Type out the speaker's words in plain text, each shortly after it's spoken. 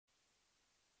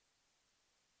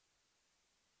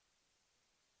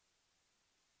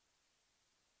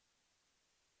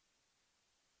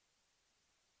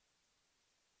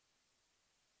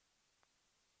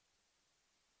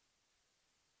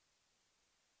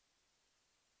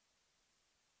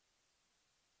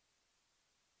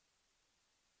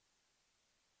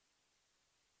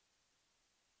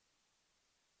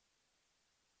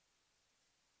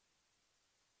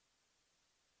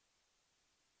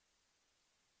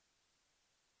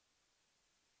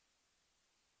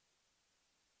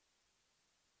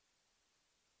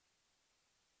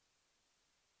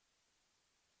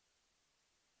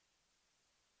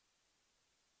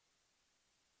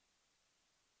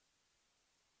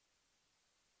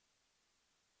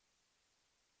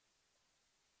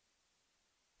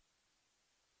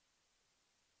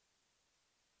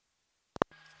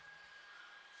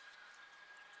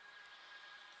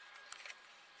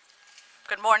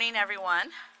Good morning,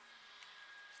 everyone.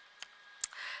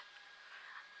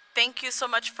 Thank you so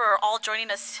much for all joining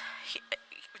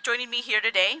me here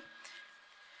today.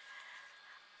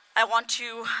 I want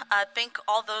to thank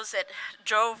all those that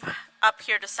drove up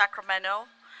here to Sacramento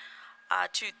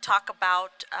to talk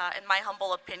about, in my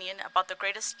humble opinion, about the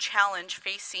greatest challenge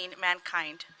facing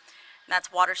mankind, and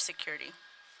that's water security.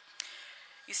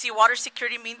 You see, water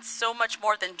security means so much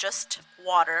more than just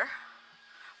water.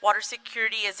 Water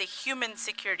security is a human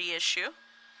security issue.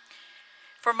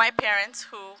 For my parents,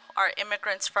 who are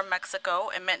immigrants from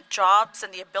Mexico, it meant jobs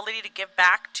and the ability to give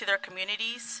back to their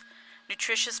communities,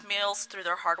 nutritious meals through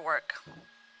their hard work.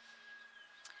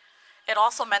 It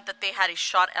also meant that they had a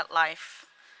shot at life.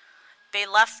 They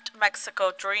left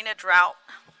Mexico during a drought.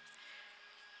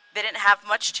 They didn't have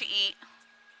much to eat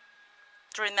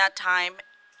during that time,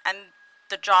 and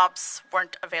the jobs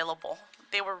weren't available.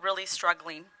 They were really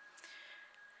struggling.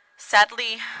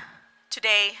 Sadly,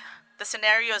 today, the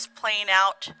scenario is playing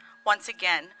out once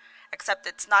again, except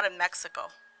it's not in Mexico.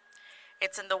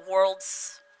 It's in the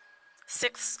world's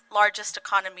sixth largest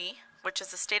economy, which is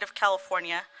the state of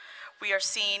California. We are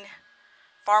seeing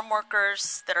farm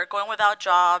workers that are going without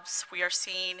jobs. We are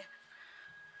seeing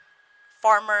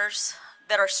farmers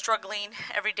that are struggling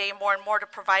every day more and more to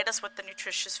provide us with the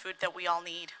nutritious food that we all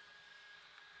need.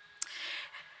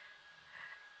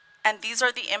 And these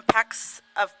are the impacts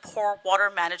of poor water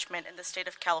management in the state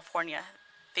of California.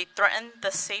 They threaten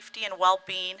the safety and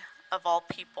well-being of all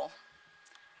people.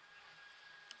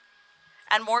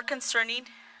 And more concerning,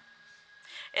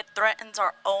 it threatens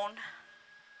our own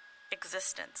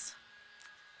existence.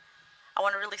 I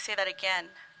want to really say that again.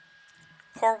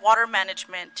 Poor water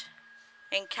management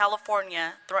in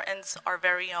California threatens our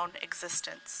very own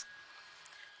existence.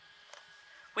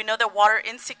 We know that water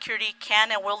insecurity can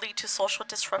and will lead to social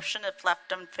disruption if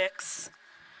left unfixed.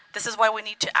 This is why we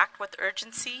need to act with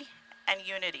urgency and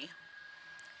unity.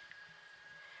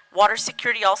 Water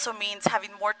security also means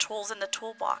having more tools in the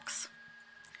toolbox.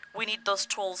 We need those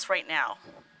tools right now.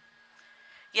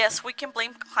 Yes, we can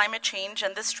blame climate change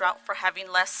and this drought for having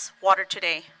less water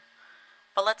today.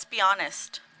 But let's be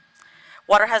honest.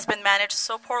 Water has been managed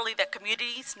so poorly that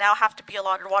communities now have to be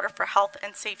allotted water for health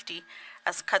and safety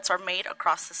as cuts are made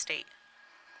across the state.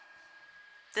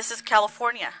 This is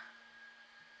California,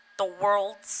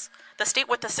 the state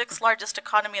with the sixth largest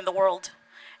economy in the world,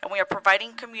 and we are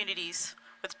providing communities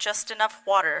with just enough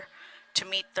water to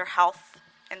meet their health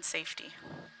and safety.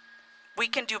 We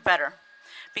can do better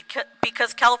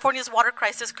because California's water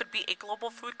crisis could be a global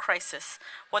food crisis,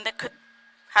 one that could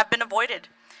have been avoided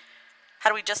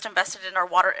had we just invested in our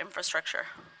water infrastructure.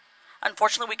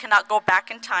 Unfortunately, we cannot go back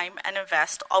in time and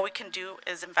invest. All we can do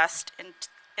is invest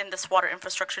in this water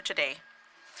infrastructure today.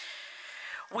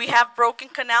 We have broken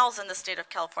canals in the state of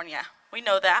California. We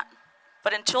know that.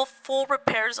 But until full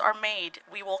repairs are made,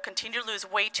 we will continue to lose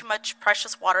way too much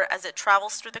precious water as it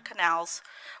travels through the canals,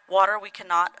 water we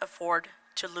cannot afford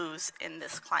to lose in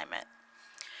this climate.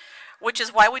 Which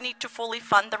is why we need to fully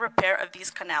fund the repair of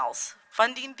these canals.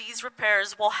 Funding these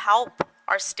repairs will help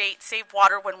our state save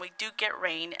water when we do get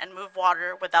rain and move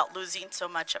water without losing so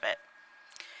much of it.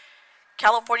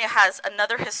 California has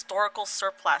another historical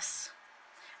surplus,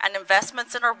 and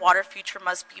investments in our water future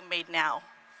must be made now.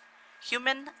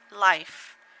 Human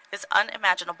life is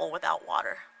unimaginable without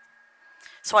water.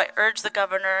 So I urge the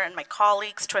governor and my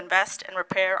colleagues to invest and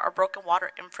repair our broken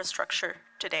water infrastructure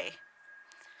today.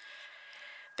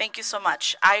 Thank you so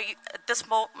much. At this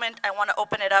moment, I want to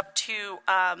open it up to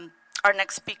our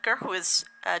next speaker, who is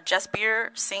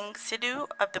Jasbir Singh Sidhu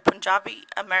of the Punjabi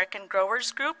American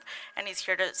Growers Group, and he's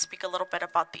here to speak a little bit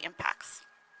about the impacts.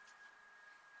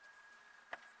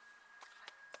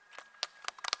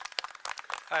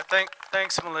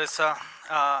 Thanks, Melissa.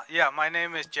 My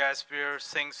name is Jasbir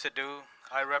Singh Sidhu.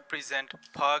 I represent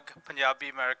PUG, Punjabi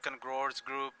American Growers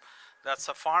Group. That's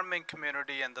a farming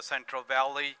community in the Central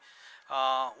Valley.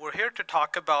 We're here to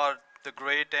talk about the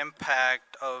great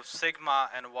impact of Sigma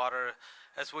and water.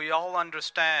 As we all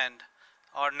understand,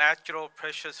 our natural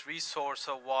precious resource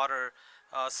of water,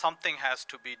 something has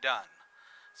to be done.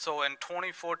 So in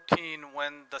 2014,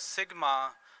 when the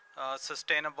Sigma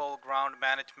Sustainable Ground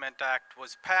Management Act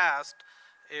was passed,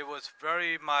 it was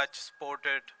very much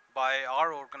supported by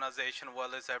our organization,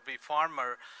 well as every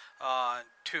farmer,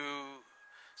 to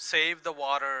save the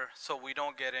water so we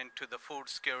don't get into the food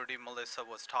security Melissa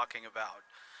was talking about.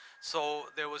 So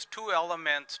there was two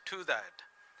elements to that.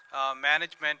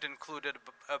 Management included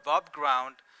above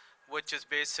ground, which is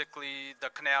basically the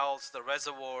canals, the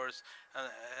reservoirs.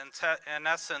 In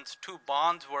essence, two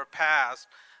bonds were passed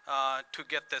to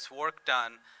get this work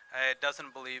done. It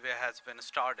doesn't believe it has been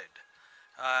started.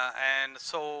 And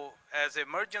so as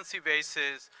emergency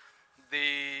basis,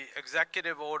 the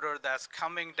executive order that's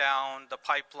coming down the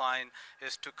pipeline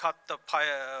is to cut the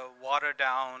water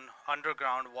down,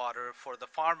 underground water for the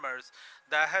farmers.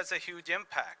 That has a huge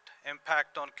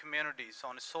impact on communities,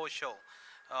 on social,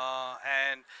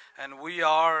 and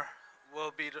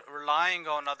will be relying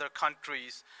on other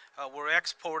countries. We're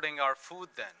exporting our food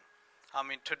then. I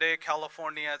mean, today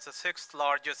California is the 6th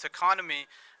largest economy,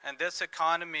 and this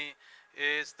economy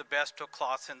is the best of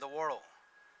class in the world.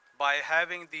 By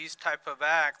having these type of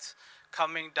acts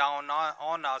coming down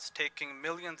on us, taking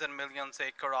millions and millions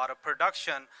acre out of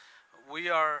production, we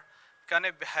are going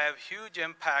to have huge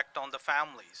impact on the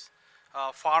families.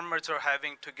 Farmers are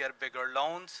having to get bigger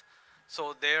loans,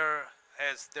 so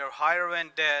as they're higher in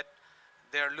debt,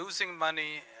 they're losing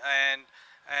money,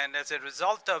 and as a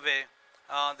result of it,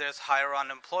 there's higher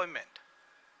unemployment.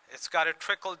 It's got a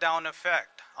trickle-down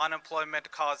effect, unemployment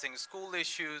causing school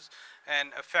issues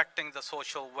and affecting the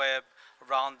social web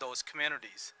around those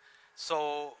communities.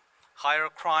 So higher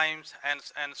crimes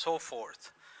and so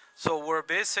forth. So we're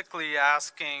basically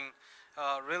asking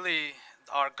really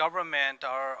our government,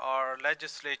 our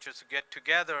legislatures to get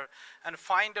together and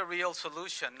find a real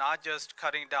solution, not just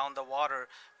cutting down the water,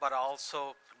 but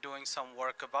also doing some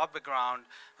work above the ground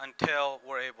until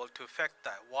we're able to affect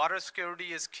that. Water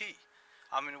security is key.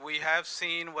 I mean, we have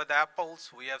seen with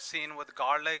apples, we have seen with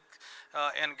garlic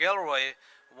in Gilroy,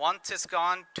 once it's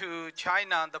gone to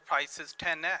China, the price is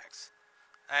 10x.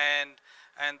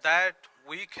 And that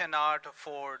we cannot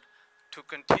afford to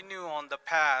continue on the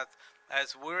path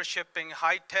as we're shipping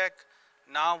high tech.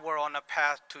 Now we're on a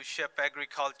path to ship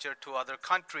agriculture to other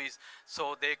countries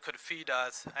so they could feed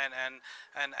us,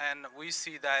 and we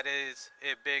see that is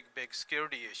a big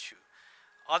security issue.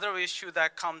 Other issue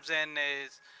that comes in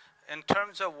is in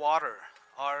terms of water.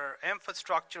 Our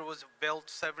infrastructure was built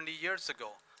 70 years ago,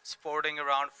 supporting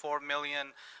around 4 million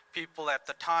people at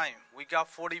the time. We got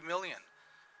 40 million.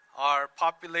 Our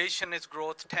population is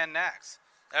growth 10x.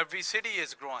 Every city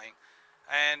is growing,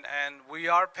 and we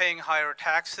are paying higher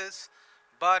taxes,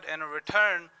 but in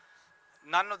return,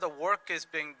 none of the work is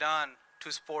being done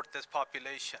to support this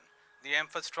population. The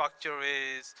infrastructure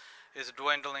is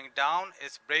dwindling down.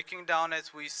 It's breaking down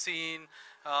as we've seen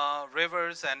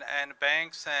rivers and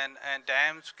banks and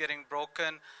dams getting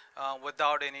broken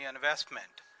without any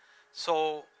investment.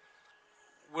 So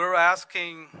we're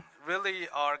asking really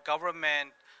our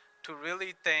government to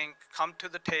really come to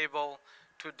the table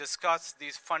to discuss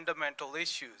these fundamental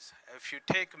issues. If you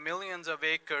take millions of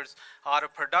acres out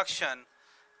of production,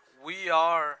 we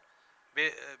are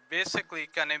basically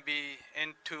going to be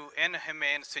into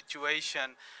inhumane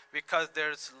situation because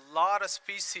there's a lot of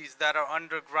species that are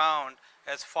underground.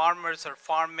 As farmers are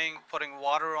farming, putting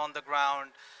water on the ground,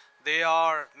 they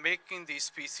are making these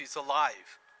species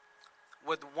alive.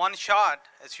 With one shot,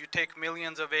 as you take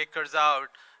millions of acres out,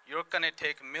 you're going to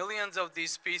take millions of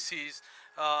these species.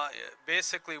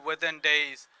 Basically within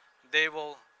days, they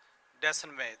will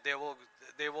decimate. They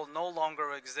will no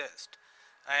longer exist.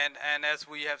 And as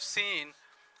we have seen,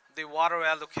 the water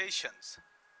allocations.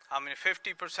 I mean,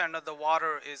 50% of the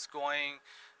water is going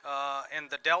in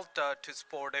the delta to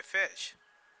support a fish.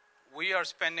 We are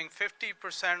spending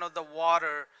 50% of the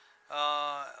water.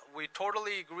 We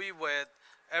totally agree with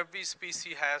every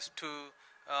species has to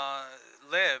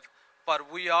live,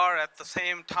 but we are at the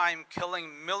same time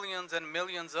killing millions and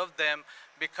millions of them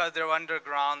because they're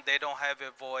underground, they don't have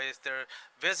a voice, they're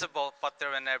visible, but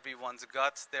they're in everyone's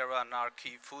guts, they're on our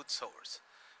key food source.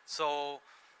 So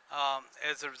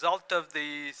as a result of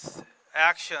these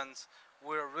actions,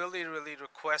 we're really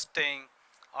requesting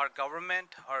our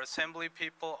government, our assembly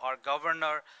people, our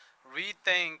governor,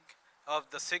 rethink of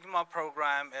the Sigma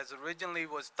program as originally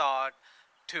was thought,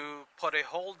 to put a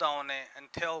hold on it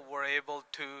until we're able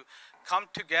to come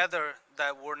together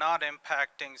that we're not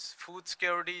impacting food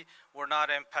security, we're not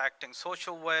impacting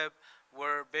social web,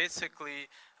 we're basically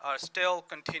still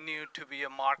continue to be a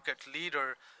market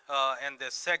leader in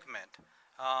this segment.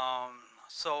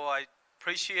 So I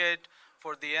appreciate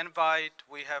for the invite.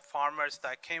 We have farmers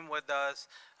that came with us.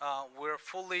 We're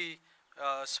fully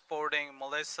supporting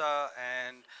Melissa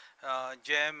and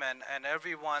Jim and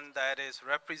everyone that is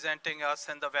representing us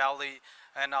in the Valley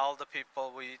and all the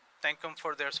people. We thank them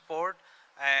for their support,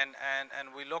 and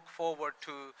we look forward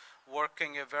to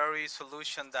working a very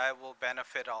solution that will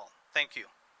benefit all. Thank you.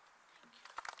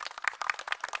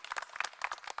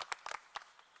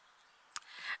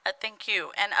 Thank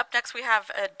you. And up next we have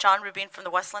John Rubin from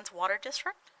the Westlands Water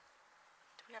District.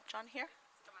 Do we have John here?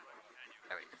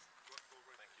 There he is.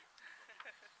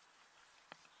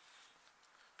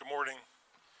 Good morning.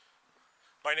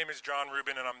 My name is John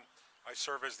Rubin, and I'm I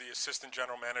serve as the Assistant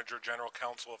General Manager, General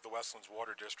Counsel of the Westlands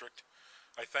Water District.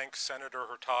 I thank Senator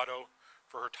Hurtado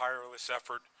for her tireless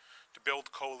effort to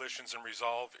build coalitions and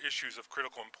resolve issues of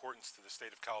critical importance to the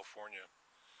state of California.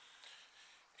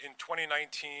 In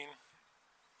 2019,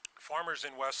 farmers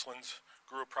in Westlands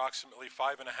grew approximately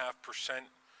 5.5%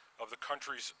 of the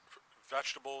country's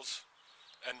vegetables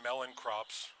and melon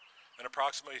crops, and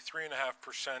approximately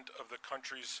 3.5% of the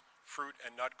country's fruit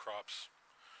and nut crops.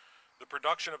 The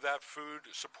production of that food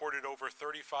supported over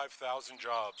 35,000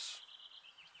 jobs.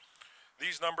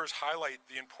 These numbers highlight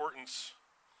the importance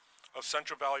of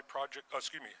Central Valley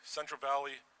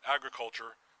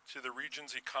agriculture to the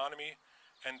region's economy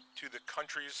and to the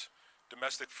country's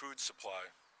domestic food supply.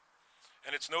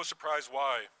 And it's no surprise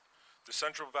why. The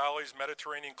Central Valley's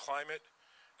Mediterranean climate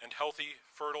and healthy,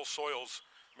 fertile soils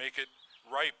make it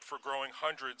ripe for growing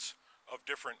hundreds of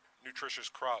different nutritious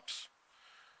crops.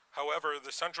 However,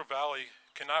 the Central Valley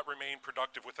cannot remain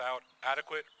productive without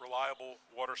adequate, reliable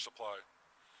water supply.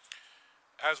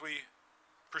 As we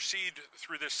proceed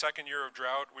through this second year of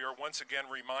drought, we are once again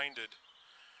reminded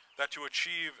that to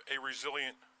achieve a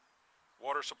resilient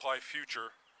water supply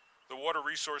future, the water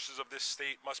resources of this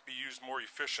state must be used more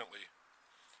efficiently.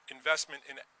 Investment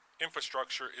in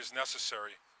infrastructure is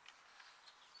necessary.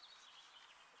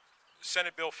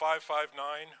 Senate Bill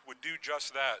 559 would do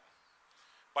just that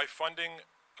by funding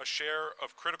a share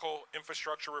of critical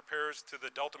infrastructure repairs to the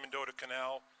Delta-Mendota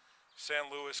Canal,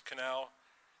 San Luis Canal,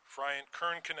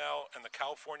 Kern Canal, and the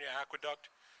California Aqueduct.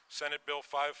 Senate Bill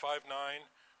 559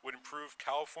 would improve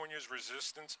California's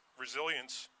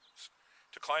resilience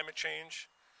to climate change.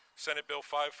 Senate Bill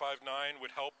 559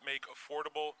 would help make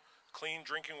affordable, clean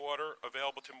drinking water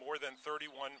available to more than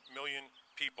 31 million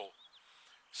people.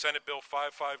 Senate Bill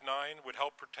 559 would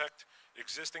help protect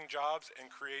existing jobs and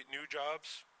create new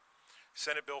jobs.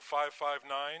 Senate Bill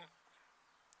 559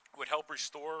 would help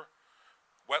restore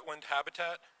wetland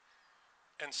habitat.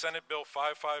 And Senate Bill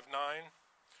 559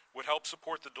 would help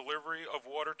support the delivery of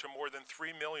water to more than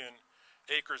 3 million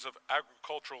acres of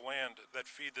agricultural land that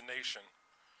feed the nation.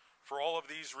 For all of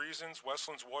these reasons,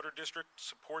 Westlands Water District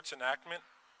supports enactment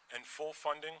and full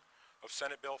funding of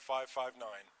Senate Bill 559.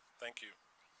 Thank you.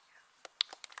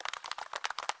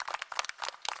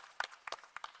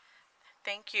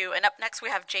 Thank you. And up next, we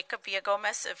have Jacob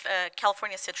Villagomez of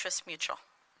California Citrus Mutual.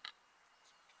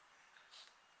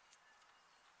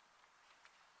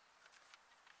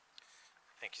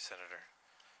 Thank you, Senator.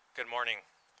 Good morning.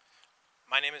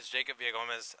 My name is Jacob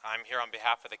Villagomez. I'm here on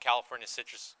behalf of the California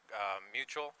Citrus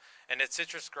Mutual and its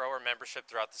citrus grower membership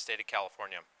throughout the state of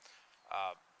California.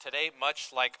 Today, much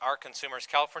like our consumers,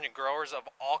 California growers of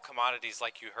all commodities,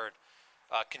 like you heard,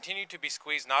 continue to be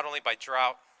squeezed not only by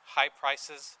drought, high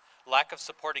prices, lack of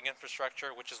supporting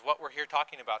infrastructure, which is what we're here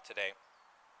talking about today,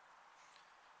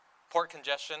 port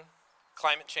congestion,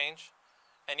 climate change,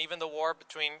 and even the war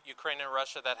between Ukraine and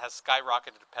Russia that has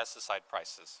skyrocketed pesticide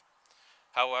prices.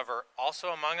 However, also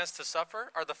among us to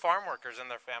suffer are the farm workers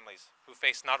and their families who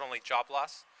face not only job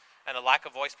loss and a lack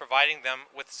of voice providing them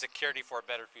with security for a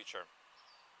better future.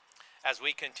 As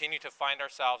we continue to find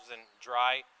ourselves in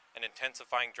dry and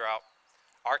intensifying drought,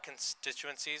 our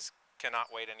constituencies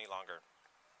cannot wait any longer.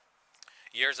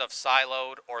 Years of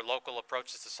siloed or local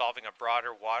approaches to solving our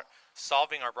broader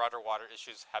water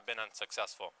issues have been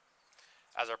unsuccessful.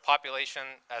 As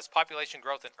population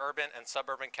growth in urban and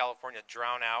suburban California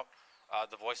drown out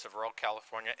the voice of rural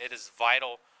California, it is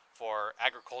vital for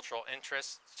agricultural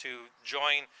interests to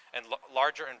join in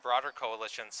larger and broader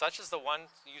coalitions, such as the one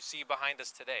you see behind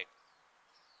us today,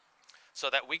 so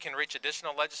that we can reach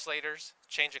additional legislators,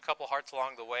 change a couple hearts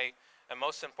along the way, and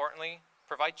most importantly,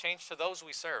 provide change to those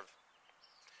we serve.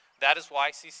 That is why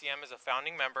CCM is a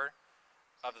founding member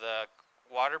of the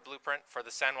Water Blueprint for the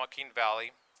San Joaquin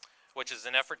Valley, which is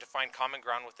an effort to find common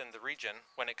ground within the region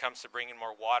when it comes to bringing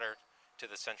more water to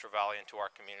the Central Valley and to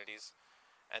our communities,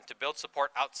 and to build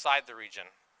support outside the region,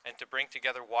 and to bring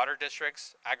together water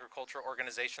districts, agricultural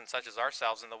organizations such as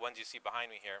ourselves and the ones you see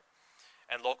behind me here,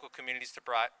 and local communities to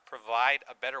provide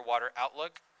a better water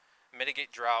outlook,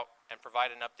 mitigate drought, and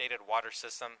provide an updated water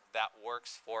system that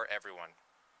works for everyone.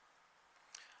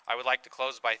 I would like to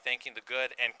close by thanking the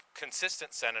good and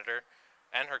consistent Senator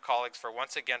and her colleagues for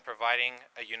once again providing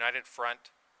a united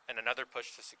front and another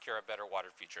push to secure a better water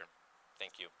future.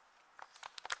 Thank you.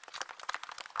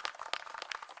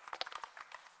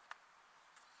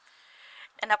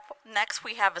 And up next,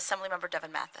 we have Assemblymember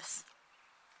Devin Mathis.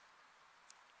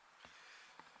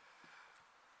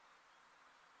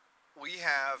 We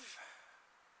have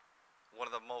one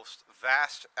of the most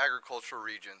vast agricultural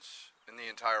regions in the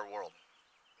entire world.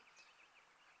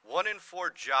 1 in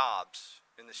 4 jobs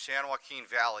in the San Joaquin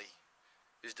Valley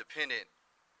is dependent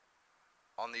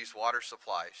on these water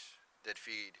supplies that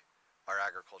feed our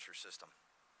agriculture system.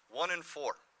 1 in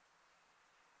 4.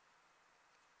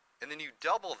 And then you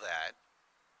double that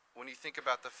when you think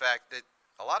about the fact that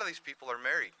a lot of these people are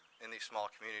married in these small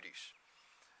communities.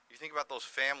 You think about those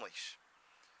families,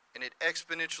 and it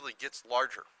exponentially gets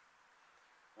larger.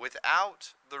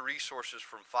 Without the resources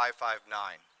from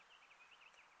 559,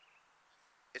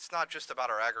 it's not just about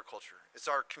our agriculture. It's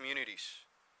our communities,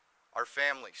 our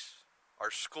families,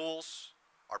 our schools,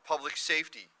 our public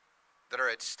safety that are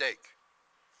at stake.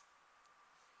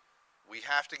 We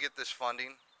have to get this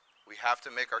funding. We have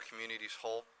to make our communities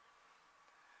whole.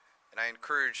 And I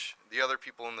encourage the other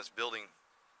people in this building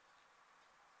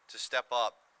to step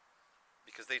up,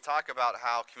 because they talk about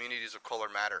how communities of color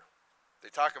matter. They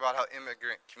talk about how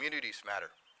immigrant communities matter.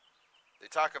 They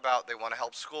talk about they want to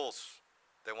help schools.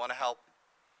 They want to help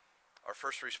our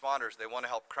first responders. They want to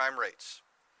help crime rates.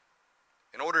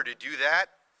 In order to do that,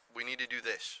 we need to do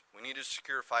this. We need to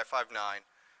secure 559.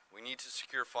 We need to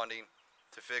secure funding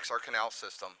to fix our canal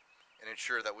system and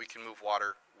ensure that we can move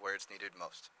water where it's needed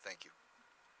most. Thank you.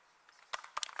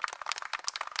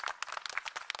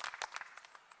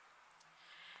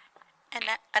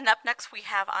 And up next we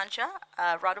have Anja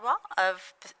Radua,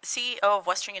 of the CEO of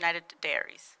Western United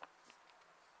Dairies.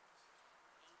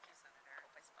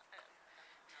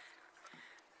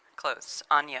 Close.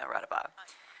 Anya Radaba.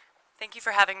 Thank you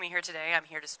for having me here today. I'm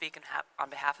here to speak on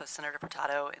behalf of Senator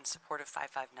Hurtado in support of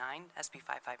 559, SB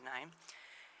 559.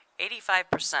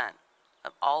 85%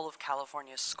 of all of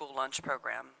California's school lunch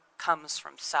program comes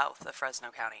from south of Fresno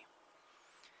County.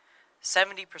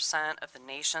 70% of the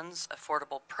nation's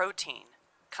affordable protein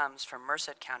comes from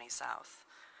Merced County South,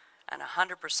 and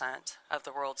 100% of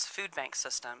the world's food bank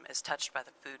system is touched by the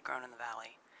food grown in the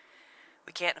valley.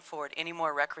 We can't afford any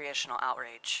more recreational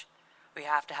outrage. We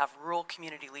have to have rural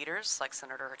community leaders like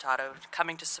Senator Hurtado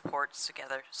coming to support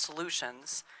together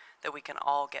solutions that we can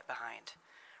all get behind.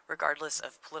 Regardless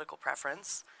of political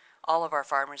preference, all of our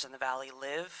farmers in the valley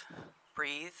live,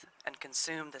 breathe, and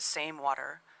consume the same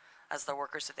water as the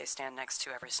workers that they stand next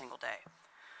to every single day.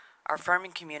 Our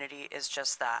farming community is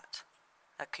just that,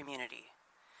 a community.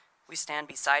 We stand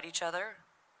beside each other,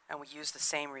 and we use the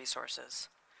same resources.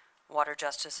 Water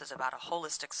justice is about a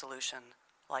holistic solution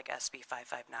like SB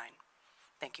 559.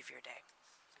 Thank you for your day.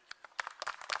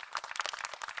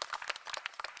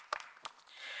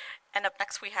 And up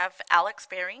next we have Alex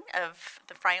Baring of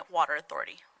the Friant Water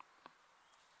Authority.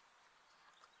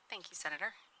 Thank you,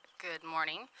 Senator. Good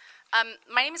morning.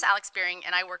 My name is Alex Baring,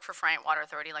 and I work for Friant Water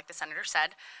Authority, like the Senator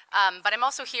said. But I'm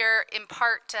also here in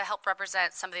part to help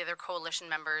represent some of the other coalition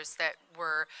members that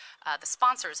were the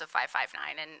sponsors of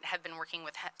 559 and have been working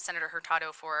with Senator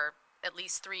Hurtado for at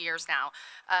least 3 years now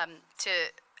to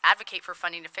advocate for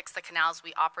funding to fix the canals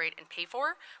we operate and pay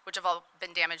for, which have all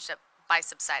been damaged by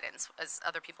subsidence, as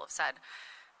other people have said.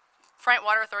 Friant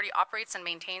Water Authority operates and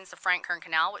maintains the Friant-Kern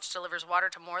Canal, which delivers water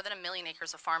to more than 1 million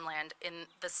acres of farmland in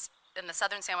the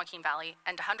southern San Joaquin Valley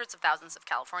and to hundreds of thousands of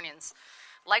Californians.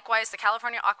 Likewise, the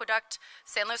California Aqueduct,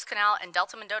 San Luis Canal, and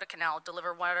Delta Mendota Canal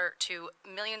deliver water to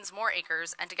millions more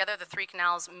acres, and together the 3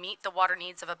 canals meet the water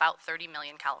needs of about 30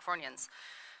 million Californians.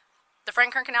 The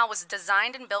Friant-Kern Canal was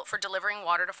designed and built for delivering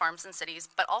water to farms and cities,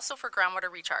 but also for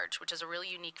groundwater recharge, which is a really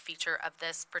unique feature of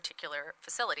this particular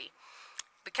facility.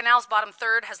 The canal's bottom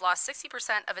third has lost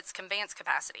 60% of its conveyance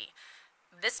capacity.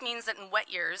 This means that in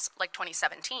wet years, like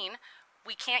 2017,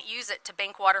 we can't use it to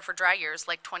bank water for dry years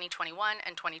like 2021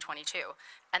 and 2022,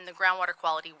 and the groundwater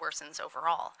quality worsens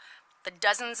overall. The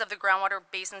dozens of the groundwater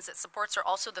basins it supports are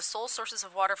also the sole sources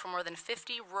of water for more than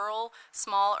 50 rural,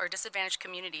 small, or disadvantaged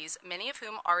communities, many of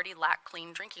whom already lack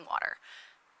clean drinking water.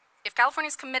 If California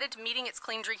is committed to meeting its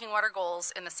clean drinking water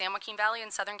goals in the San Joaquin Valley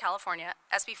and Southern California,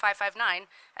 SB 559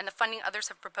 and the funding others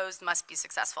have proposed must be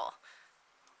successful.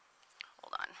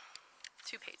 Hold on.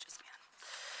 2 pages, man.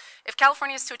 If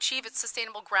California is to achieve its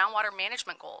sustainable groundwater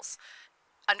management goals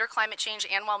under climate change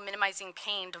and while minimizing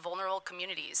pain to vulnerable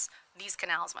communities, these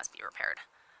canals must be repaired.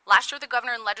 Last year, the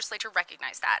governor and legislature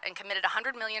recognized that and committed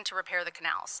 $100 million to repair the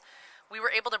canals. We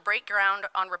were able to break ground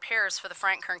on repairs for the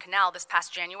Friant-Kern Canal this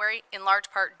past January, in large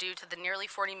part due to the nearly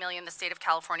 $40 million the state of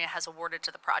California has awarded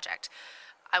to the project.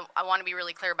 I want to be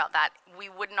really clear about that. We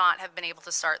would not have been able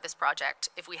to start this project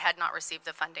if we had not received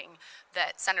the funding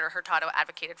that Senator Hurtado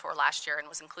advocated for last year and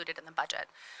was included in the budget.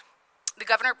 The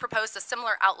governor proposed a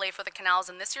similar outlay for the canals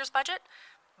in this year's budget,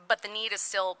 but the need is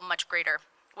still much greater.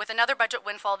 With another budget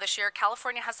windfall this year,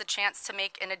 California has the chance to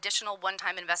make an additional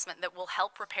one-time investment that will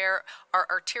help repair our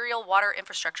arterial water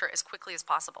infrastructure as quickly as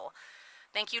possible.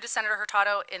 Thank you to Senator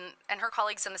Hurtado and her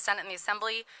colleagues in the Senate and the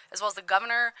Assembly, as well as the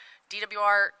governor,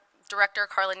 DWR, Director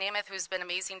Carla Namath, who's been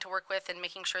amazing to work with in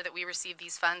making sure that we receive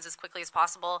these funds as quickly as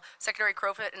possible, Secretary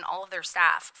Crowfoot and all of their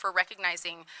staff for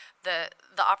recognizing the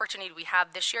opportunity we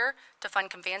have this year to fund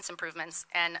conveyance improvements,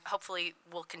 and hopefully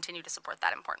we'll continue to support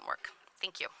that important work.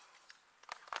 Thank you.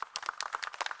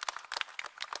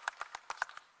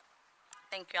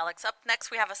 Thank you, Alex. Up next,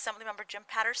 we have Assemblymember Jim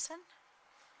Patterson.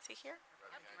 Is he here?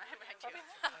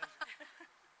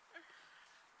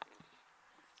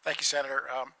 Thank you, Senator.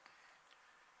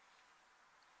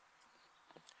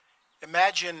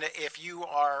 Imagine if you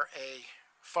are a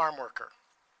farm worker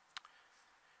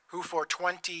who for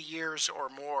 20 years or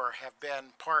more have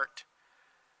been part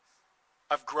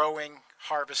of growing,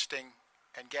 harvesting,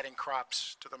 and getting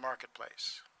crops to the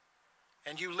marketplace.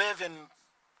 And you live in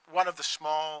one of the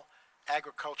small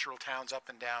agricultural towns up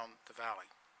and down the valley.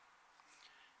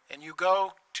 And you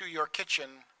go to your kitchen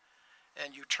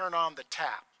and you turn on the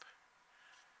tap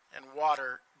and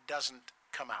water doesn't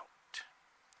come out.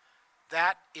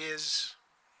 That is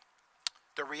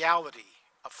the reality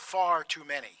of far too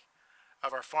many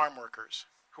of our farm workers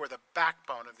who are the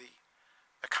backbone of the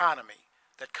economy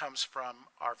that comes from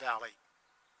our valley.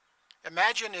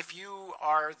 Imagine if you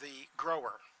are the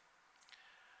grower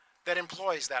that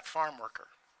employs that farm worker,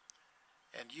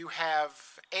 and you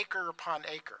have acre upon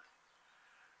acre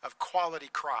of quality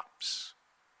crops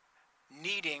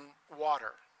needing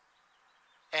water,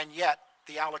 and yet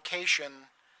the allocation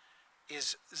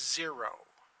is zero,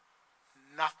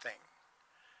 nothing,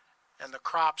 and the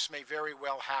crops may very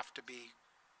well have to be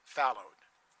fallowed.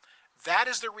 That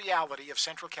is the reality of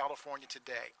Central California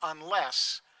today,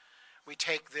 unless we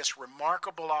take this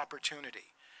remarkable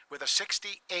opportunity with a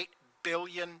 $68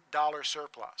 billion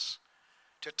surplus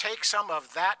to take some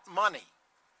of that money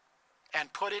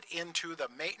and put it into the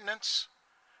maintenance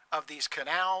of these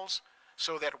canals,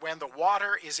 so that when the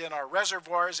water is in our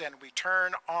reservoirs and we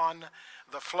turn on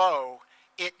the flow,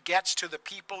 it gets to the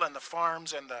people and the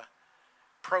farms and the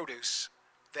produce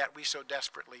that we so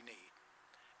desperately need.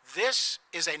 This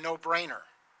is a no-brainer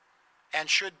and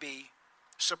should be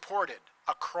supported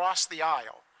across the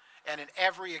aisle and in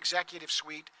every executive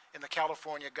suite in the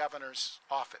California governor's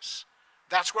office.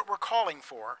 That's what we're calling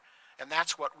for, and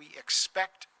that's what we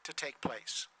expect to take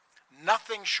place.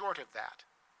 Nothing short of that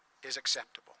is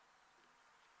acceptable.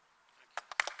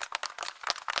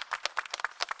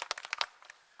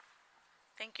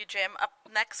 Thank you, Jim. Up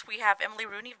next, we have Emily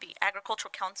Rooney of the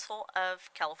Agricultural Council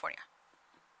of California.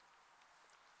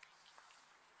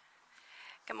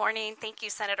 Good morning. Thank you,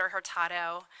 Senator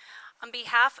Hurtado. On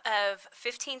behalf of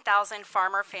 15,000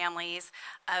 farmer families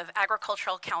of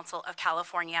Agricultural Council of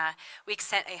California, we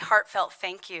extend a heartfelt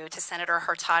thank you to Senator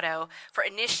Hurtado for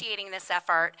initiating this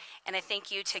effort, and a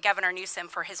thank you to Governor Newsom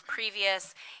for his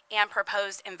previous and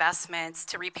proposed investments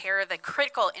to repair the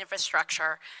critical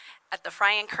infrastructure at the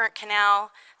Fry and Current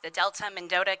Canal, the Delta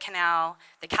Mendota Canal,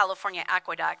 the California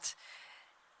Aqueduct,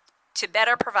 to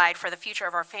better provide for the future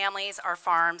of our families, our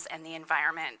farms, and the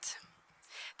environment.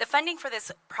 The funding for this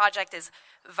project is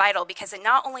vital because it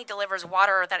not only delivers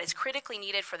water that is critically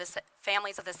needed for the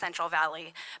families of the Central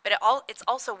Valley, but it's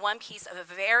also one piece of a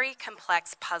very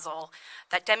complex puzzle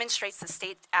that demonstrates the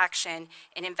state's action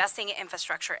in investing in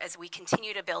infrastructure as we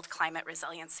continue to build climate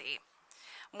resiliency.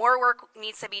 More work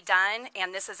needs to be done,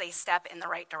 and this is a step in the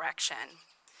right direction.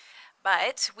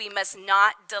 But we must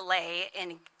not delay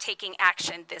in taking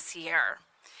action this year.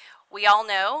 We all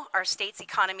know our state's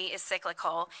economy is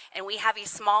cyclical, and we have a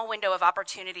small window of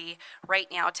opportunity right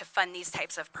now to fund these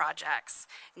types of projects.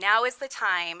 Now is the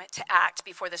time to act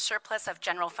before the surplus of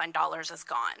general fund dollars is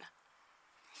gone.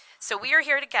 So we are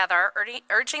here together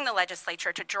urging the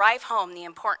legislature to drive home the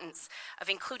importance of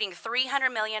including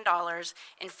 $300 million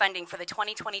in funding for the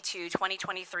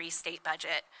 2022-2023 state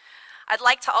budget. I'd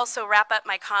like to also wrap up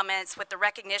my comments with the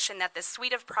recognition that this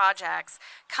suite of projects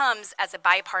comes as a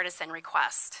bipartisan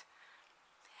request.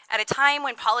 At a time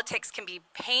when politics can be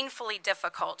painfully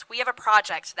difficult, we have a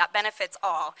project that benefits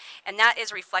all, and that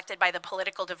is reflected by the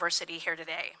political diversity here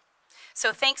today.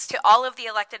 So thanks to all of the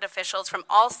elected officials from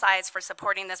all sides for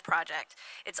supporting this project.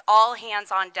 It's all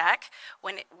hands on deck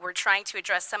when we're trying to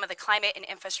address some of the climate and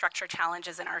infrastructure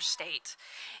challenges in our state.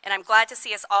 And I'm glad to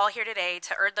see us all here today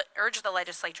to urge the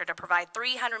legislature to provide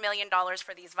 $300 million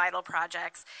for these vital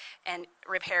projects and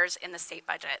repairs in the state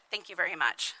budget. Thank you very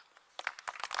much.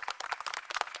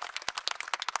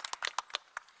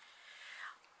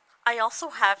 I also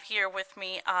have here with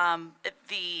me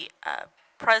the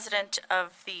president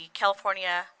of the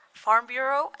California Farm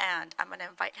Bureau, and I'm going to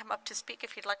invite him up to speak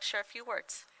if he'd like to share a few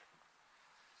words.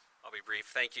 I'll be brief.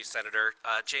 Thank you, Senator.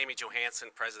 Jamie Johansson,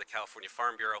 President of the California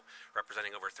Farm Bureau,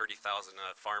 representing over 30,000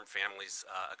 farm families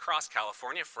across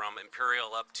California, from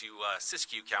Imperial up to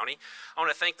Siskiyou County. I want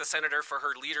to thank the Senator for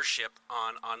her leadership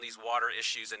on these water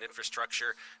issues and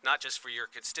infrastructure, not just for your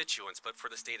constituents, but for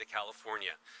the state of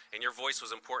California. And your voice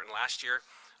was important last year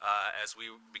as we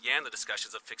began the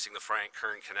discussions of fixing the Frank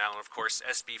Kern Canal, and of course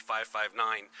SB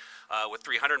 559 with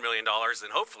 $300 million,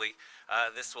 and hopefully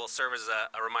this will serve as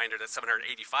a reminder that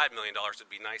 $785 million would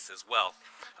be nice as well.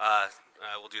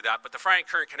 We'll do that. But the Frank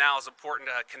Kern Canal is an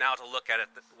important canal to look at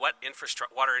what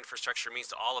water infrastructure means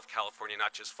to all of California,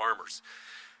 not just farmers.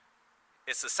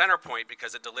 It's the center point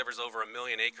because it delivers over 1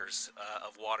 million acres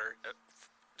of water,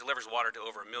 delivers water to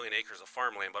over 1 million acres of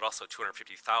farmland, but also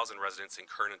 250,000 residents in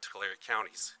Kern and Tulare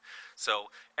counties. So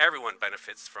everyone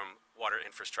benefits from water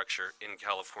infrastructure in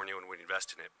California when we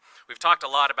invest in it. We've talked a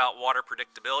lot about water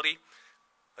predictability.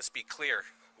 Let's be clear,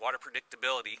 water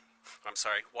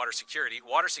security.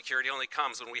 Water security only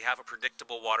comes when we have a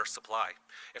predictable water supply.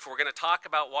 If we're going to talk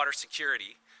about water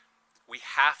security, we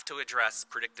have to address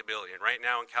predictability. And right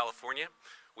now in California,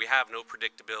 we have no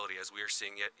predictability, as we are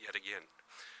seeing yet again.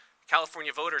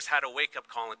 California voters had a wake-up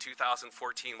call in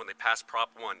 2014 when they passed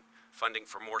Prop 1, funding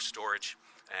for more storage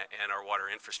and our water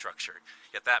infrastructure.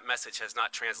 Yet that message has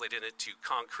not translated into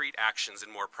concrete actions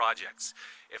and more projects.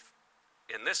 If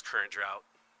in this current drought,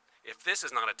 if this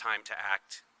is not a time to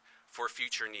act for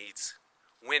future needs,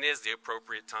 when is the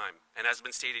appropriate time? And as has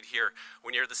been stated here,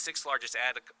 when you're the 6th largest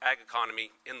ag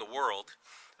economy in the world,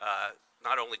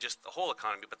 not only just the whole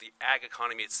economy, but the ag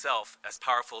economy itself, as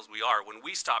powerful as we are, when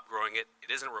we stop growing it,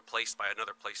 it isn't replaced by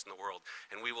another place in the world.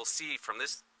 And we will see from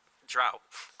this drought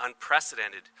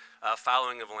unprecedented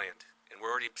fallowing of land. And we're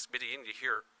already beginning to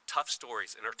hear tough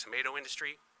stories in our tomato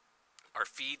industry, our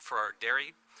feed for our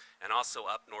dairy, and also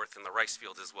up north in the rice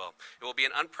fields as well. It will be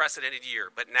an unprecedented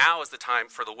year, but now is the time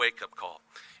for the wake-up call.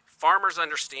 Farmers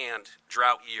understand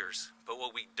drought years, but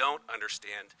what we don't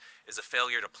understand is a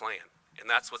failure to plan. And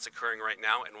that's what's occurring right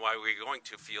now and why we're going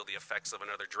to feel the effects of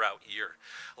another drought year.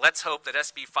 Let's hope that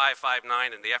SB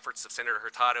 559 and the efforts of Senator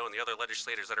Hurtado and the other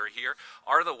legislators that are here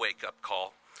are the wake-up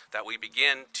call that we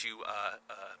begin to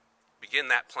begin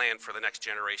that plan for the next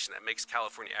generation that makes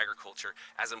California agriculture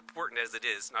as important as it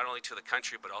is, not only to the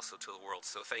country but also to the world.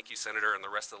 So thank you, Senator, and the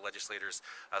rest of the legislators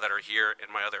that are here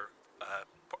and my other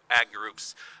ag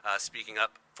groups speaking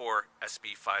up for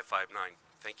SB 559.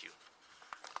 Thank you.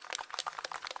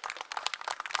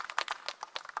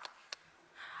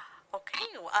 Okay,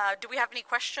 do we have any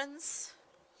questions?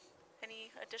 Any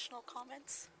additional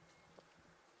comments?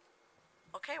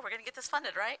 Okay, we're going to get this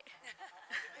funded, right?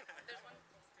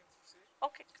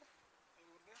 Okay.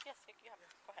 Yes, you have it.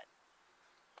 Go ahead.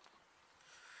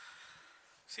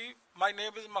 See, my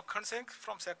name is Makhan Singh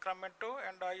from Sacramento,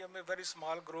 and I am a very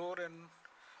small grower in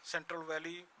Central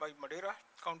Valley by Madera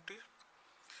County.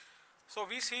 So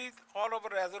we see all our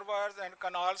reservoirs and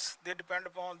canals, they depend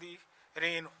upon the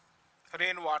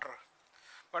rainwater.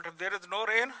 But if there is no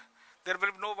rain, there will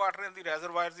be no water in the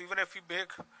reservoirs, even if we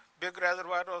make big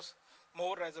reservoirs or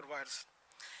more reservoirs.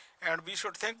 And we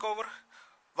should think over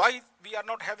why we are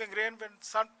not having rain when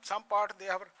some part they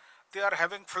are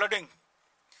having flooding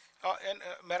in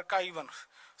America even.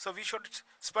 So we should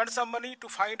spend some money to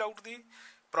find out the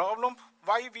problem,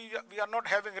 why we are not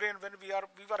having rain when we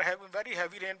were having very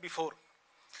heavy rain before.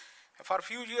 For a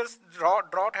few years,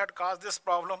 drought had caused this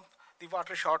problem, the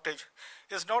water shortage.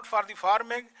 It's not for the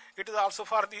farming, it is also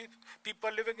for the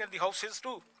people living in the houses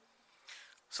too.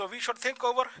 So we should think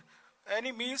over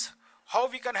any means how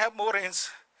we can have more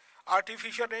rains.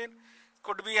 Artificial rain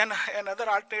could be another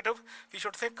alternative. We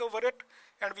should think over it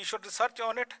and we should research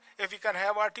on it if we can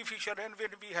have artificial rain when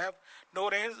we have no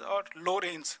rains or low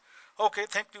rains. Okay,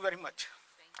 thank you very much.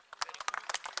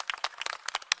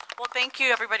 Well, thank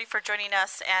you everybody for joining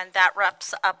us, and that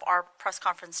wraps up our press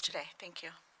conference today. Thank you.